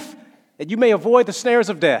of life, that you may avoid the snares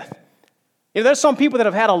of death. You know, there's some people that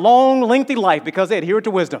have had a long, lengthy life because they adhered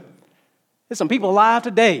to wisdom. There's some people alive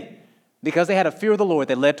today because they had a fear of the Lord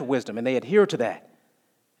that led to wisdom, and they adhered to that.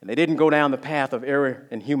 And they didn't go down the path of error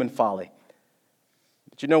and human folly.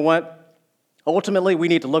 But you know what? Ultimately, we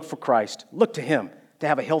need to look for Christ, look to Him to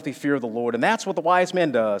have a healthy fear of the Lord. And that's what the wise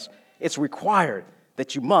man does. It's required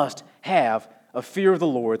that you must have a fear of the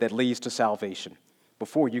Lord that leads to salvation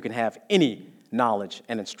before you can have any knowledge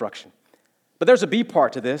and instruction. But there's a B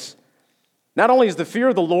part to this. Not only is the fear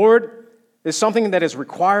of the Lord is something that is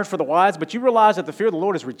required for the wise, but you realize that the fear of the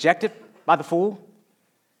Lord is rejected by the fool.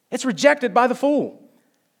 It's rejected by the fool.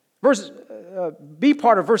 B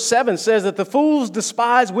part of verse 7 says that the fools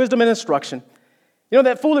despise wisdom and instruction, You know,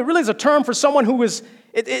 that fool, it really is a term for someone who is,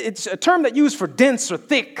 it's a term that used for dense or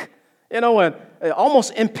thick,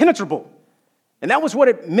 almost impenetrable. And that was what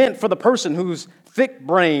it meant for the person who's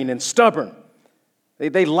thick-brained and stubborn.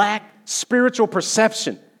 They lack spiritual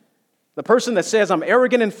perception. The person that says, I'm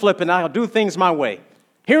arrogant and flippant, I'll do things my way.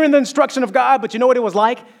 Hearing the instruction of God, but you know what it was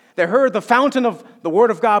like? They heard the fountain of the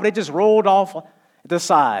Word of God, but they just rolled off the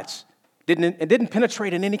sides. It didn't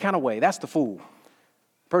penetrate in any kind of way. That's the fool.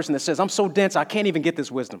 The person that says, I'm so dense, I can't even get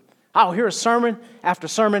this wisdom. I'll hear a sermon after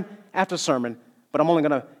sermon after sermon, but I'm only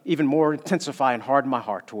going to even more intensify and harden my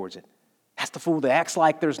heart towards it. That's the fool that acts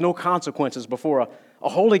like there's no consequences before a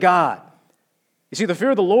holy God. You see, the fear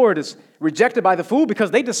of the Lord is rejected by the fool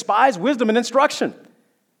because they despise wisdom and instruction.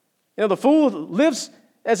 You know, the fool lives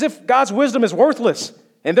as if God's wisdom is worthless,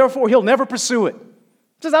 and therefore he'll never pursue it.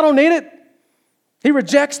 He says, I don't need it. He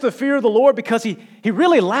rejects the fear of the Lord because he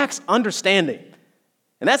really lacks understanding.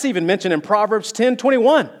 And that's even mentioned in Proverbs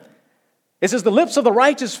 10:21. It says, the lips of the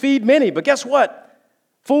righteous feed many, but guess what?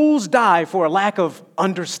 Fools die for a lack of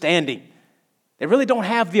understanding. They really don't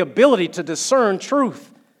have the ability to discern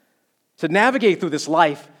truth, to navigate through this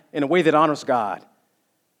life in a way that honors God.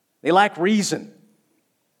 They lack reason.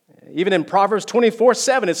 Even in Proverbs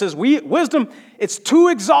 24:7, it says, wisdom, it's too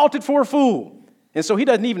exalted for a fool. And so he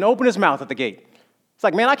doesn't even open his mouth at the gate. It's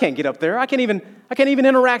like, man, I can't get up there. I can't even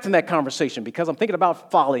interact in that conversation because I'm thinking about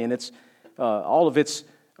folly and its all of its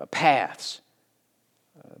paths.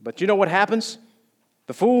 But you know what happens?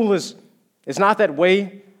 The fool is not that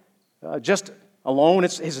way just alone.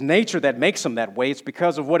 It's his nature that makes him that way. It's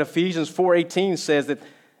because of what Ephesians 4:18 says, that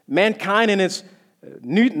mankind in its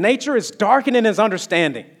nature is darkened in his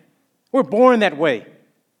understanding. We're born that way.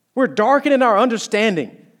 We're darkened in our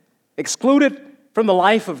understanding, excluded from the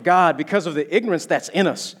life of God because of the ignorance that's in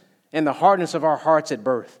us and the hardness of our hearts at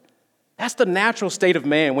birth. That's the natural state of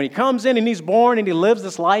man. When he comes in and he's born and he lives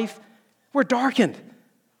this life, we're darkened.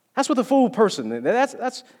 That's what the fool person, that's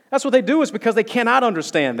what they do, is because they cannot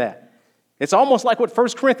understand that. It's almost like what 1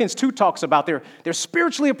 Corinthians 2 talks about. They're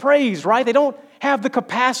spiritually appraised, right? They don't have the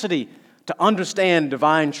capacity to understand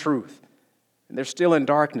divine truth. And they're still in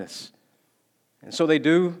darkness. And so they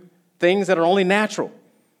do things that are only natural.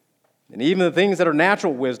 And even the things that are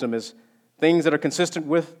natural wisdom is things that are consistent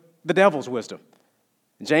with the devil's wisdom.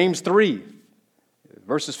 In James 3,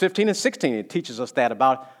 verses 15 and 16, it teaches us that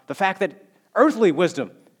about the fact that earthly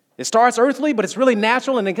wisdom, it starts earthly, but it's really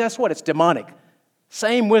natural, and then guess what? It's demonic.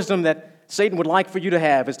 Same wisdom that Satan would like for you to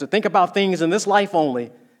have is to think about things in this life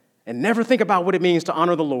only and never think about what it means to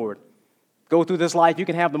honor the Lord. Go through this life, you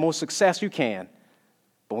can have the most success you can,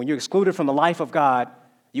 but when you're excluded from the life of God,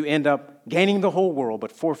 you end up gaining the whole world but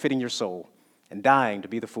forfeiting your soul and dying to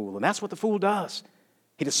be the fool. And that's what the fool does.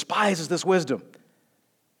 He despises this wisdom.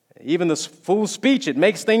 Even this fool's speech, it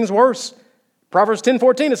makes things worse. Proverbs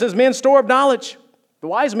 10:14, it says, men store up knowledge. The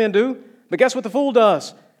wise men do. But guess what the fool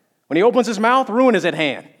does? When he opens his mouth, ruin is at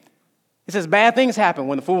hand. It says bad things happen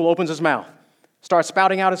when the fool opens his mouth, starts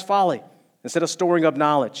spouting out his folly instead of storing up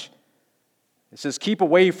knowledge. It says keep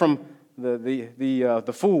away from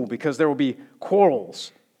the fool because there will be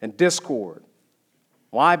quarrels and discord.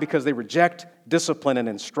 Why? Because they reject discipline and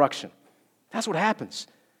instruction. That's what happens.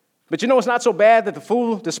 But you know it's not so bad that the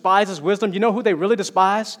fool despises wisdom. You know who they really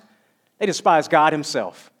despise? They despise God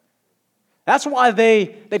himself. That's why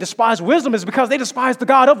they despise wisdom, is because they despise the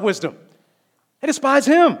God of wisdom. They despise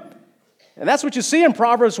him. And that's what you see in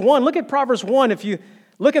Proverbs 1. Look at Proverbs 1. If you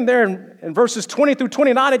look in there in verses 20 through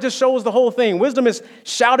 29, it just shows the whole thing. Wisdom is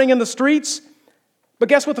shouting in the streets, but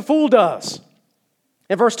guess what the fool does?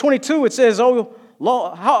 In verse 22, it says, how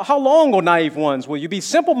long, O naive ones, will you be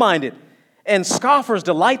simple-minded? And scoffers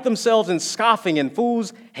delight themselves in scoffing, and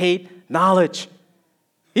fools hate knowledge.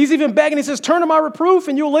 He's even begging. He says, turn to my reproof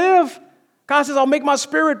and you'll live. God says, I'll make my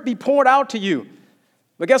spirit be poured out to you.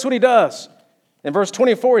 But guess what he does? In verse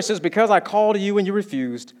 24, he says, because I called to you and you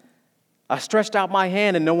refused, I stretched out my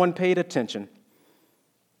hand and no one paid attention.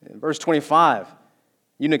 In verse 25,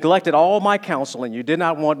 you neglected all my counsel and you did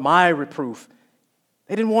not want my reproof.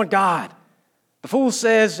 They didn't want God. The fool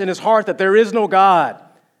says in his heart that there is no God.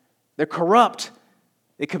 They're corrupt.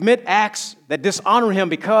 They commit acts that dishonor him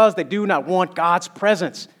because they do not want God's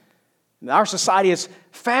presence. And our society is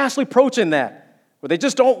fastly approaching that, where they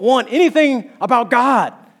just don't want anything about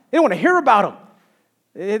God. They don't want to hear about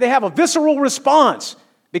him. They have a visceral response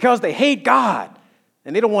because they hate God,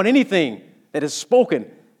 and they don't want anything that is spoken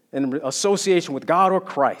in association with God or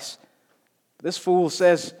Christ. This fool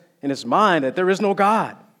says in his mind that there is no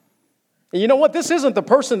God. And you know what? This isn't the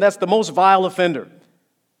person that's the most vile offender.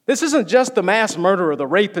 This isn't just the mass murderer, the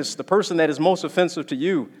rapist, the person that is most offensive to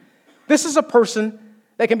you. This is a person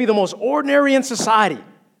They can be the most ordinary in society.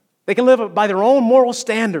 They can live by their own moral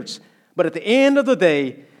standards. But at the end of the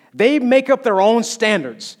day, they make up their own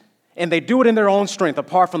standards, and they do it in their own strength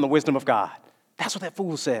apart from the wisdom of God. That's what that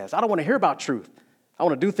fool says. I don't want to hear about truth. I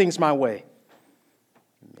want to do things my way.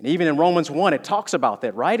 And even in Romans 1, it talks about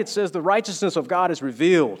that, right? It says the righteousness of God is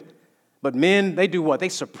revealed. But men, they do what? They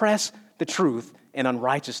suppress the truth in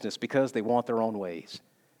unrighteousness because they want their own ways.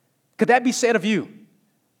 Could that be said of you?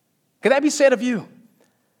 Could that be said of you?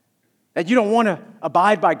 That you don't want to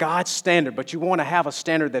abide by God's standard, but you want to have a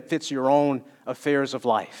standard that fits your own affairs of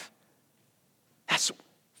life.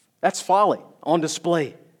 That's folly on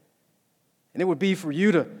display. And it would be for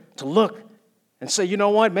you to look and say, you know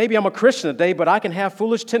what, maybe I'm a Christian today, but I can have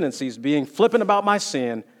foolish tendencies, being flippant about my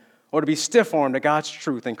sin, or to be stiff-armed to God's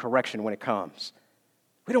truth and correction when it comes.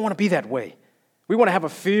 We don't want to be that way. We want to have a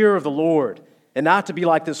fear of the Lord and not to be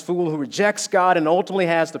like this fool who rejects God and ultimately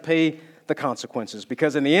has to pay the consequences.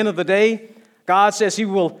 Because in the end of the day, God says He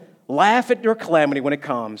will laugh at your calamity when it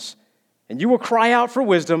comes, and you will cry out for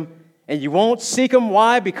wisdom, and you won't seek Him.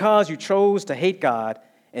 Why? Because you chose to hate God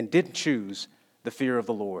and didn't choose the fear of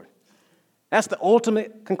the Lord. That's the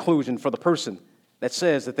ultimate conclusion for the person that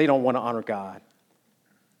says that they don't want to honor God.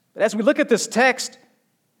 But as we look at this text,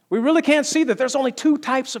 we really can't see that there's only two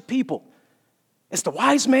types of people. It's the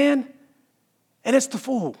wise man and it's the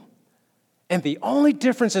fool. And the only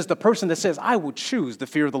difference is the person that says, I would choose the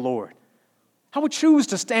fear of the Lord. I would choose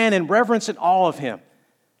to stand in reverence and awe of Him,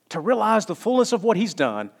 to realize the fullness of what He's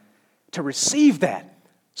done, to receive that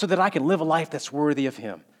so that I can live a life that's worthy of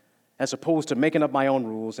Him, as opposed to making up my own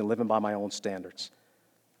rules and living by my own standards.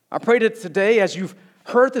 I pray that today, as you've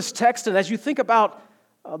heard this text and as you think about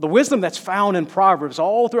the wisdom that's found in Proverbs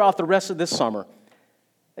all throughout the rest of this summer,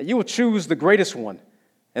 that you will choose the greatest one,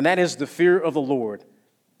 and that is the fear of the Lord,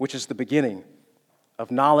 which is the beginning of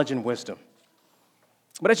knowledge and wisdom.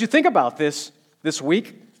 But as you think about this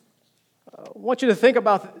week, I want you to think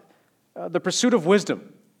about the pursuit of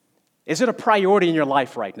wisdom. Is it a priority in your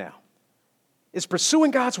life right now? Is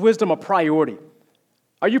pursuing God's wisdom a priority?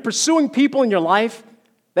 Are you pursuing people in your life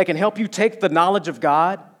that can help you take the knowledge of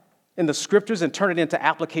God in the Scriptures and turn it into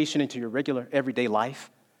application into your regular, everyday life?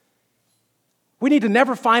 We need to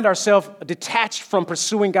never find ourselves detached from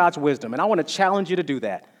pursuing God's wisdom, and I want to challenge you to do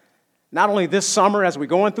that. Not only this summer as we're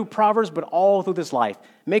going through Proverbs, but all through this life.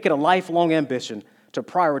 Make it a lifelong ambition to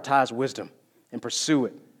prioritize wisdom and pursue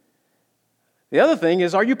it. The other thing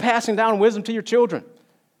is, are you passing down wisdom to your children?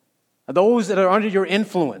 Those that are under your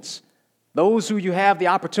influence, those who you have the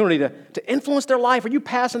opportunity to influence their life, are you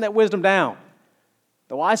passing that wisdom down?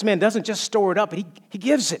 The wise man doesn't just store it up, but he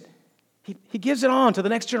gives it. He gives it on to the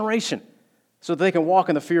next generation so that they can walk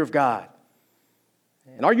in the fear of God.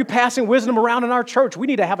 And are you passing wisdom around in our church? We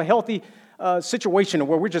need to have a healthy situation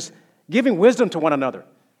where we're just giving wisdom to one another.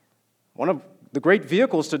 One of the great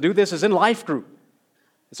vehicles to do this is in Life Group.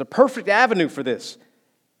 It's a perfect avenue for this.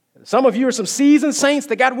 Some of you are some seasoned saints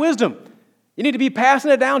that got wisdom. You need to be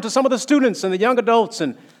passing it down to some of the students and the young adults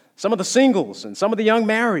and some of the singles and some of the young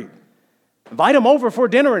married. Invite them over for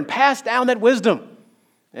dinner and pass down that wisdom.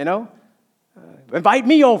 Invite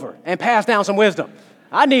me over and pass down some wisdom.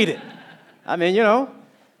 I need it.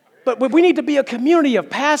 But we need to be a community of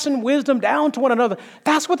passing wisdom down to one another.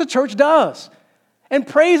 That's what the church does. And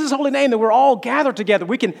praise His holy name that we're all gathered together.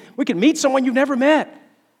 We can meet someone you've never met,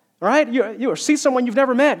 right? You see someone you've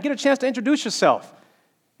never met. Get a chance to introduce yourself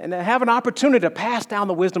and have an opportunity to pass down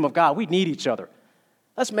the wisdom of God. We need each other.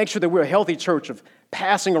 Let's make sure that we're a healthy church of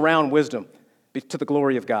passing around wisdom to the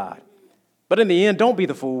glory of God. But in the end, don't be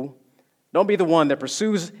the fool. Don't be the one that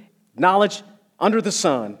pursues knowledge under the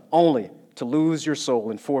sun only to lose your soul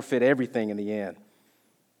and forfeit everything in the end.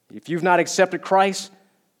 If you've not accepted Christ,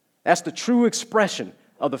 that's the true expression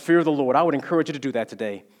of the fear of the Lord. I would encourage you to do that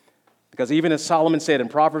today. Because even as Solomon said in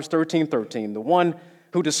Proverbs 13:13, the one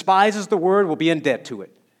who despises the word will be in debt to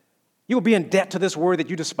it. You will be in debt to this word that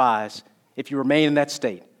you despise if you remain in that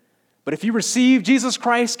state. But if you receive Jesus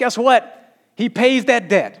Christ, guess what? He pays that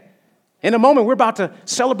debt. In a moment, we're about to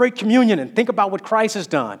celebrate communion and think about what Christ has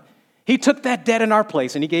done. He took that debt in our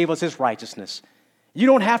place and He gave us His righteousness. You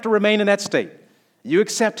don't have to remain in that state. You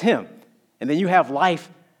accept Him, and then you have life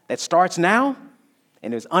that starts now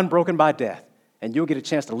and is unbroken by death, and you'll get a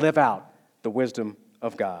chance to live out the wisdom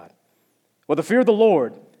of God. Well, the fear of the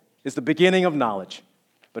Lord is the beginning of knowledge,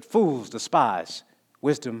 but fools despise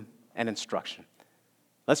wisdom and instruction.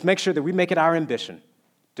 Let's make sure that we make it our ambition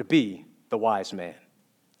to be the wise man.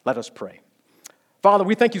 Let us pray. Father,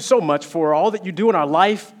 we thank You so much for all that You do in our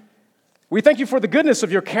life. We thank You for the goodness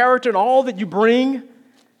of Your character and all that You bring.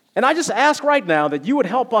 And I just ask right now that You would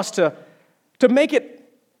help us to make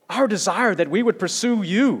it our desire that we would pursue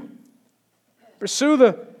you. Pursue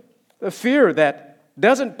the fear that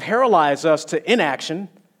doesn't paralyze us to inaction,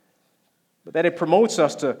 but that it promotes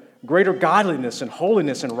us to greater godliness and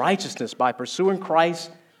holiness and righteousness by pursuing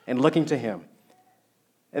Christ and looking to Him.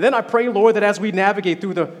 And then I pray, Lord, that as we navigate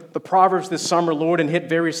through the Proverbs this summer, Lord, and hit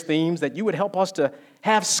various themes, that you would help us to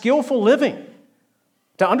have skillful living,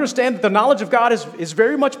 to understand that the knowledge of God is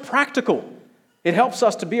very much practical. It helps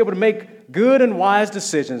us to be able to make good and wise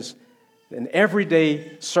decisions in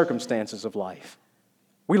everyday circumstances of life.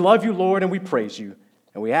 We love you, Lord, and we praise you,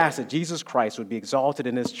 and we ask that Jesus Christ would be exalted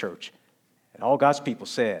in this church. And all God's people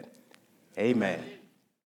said, amen.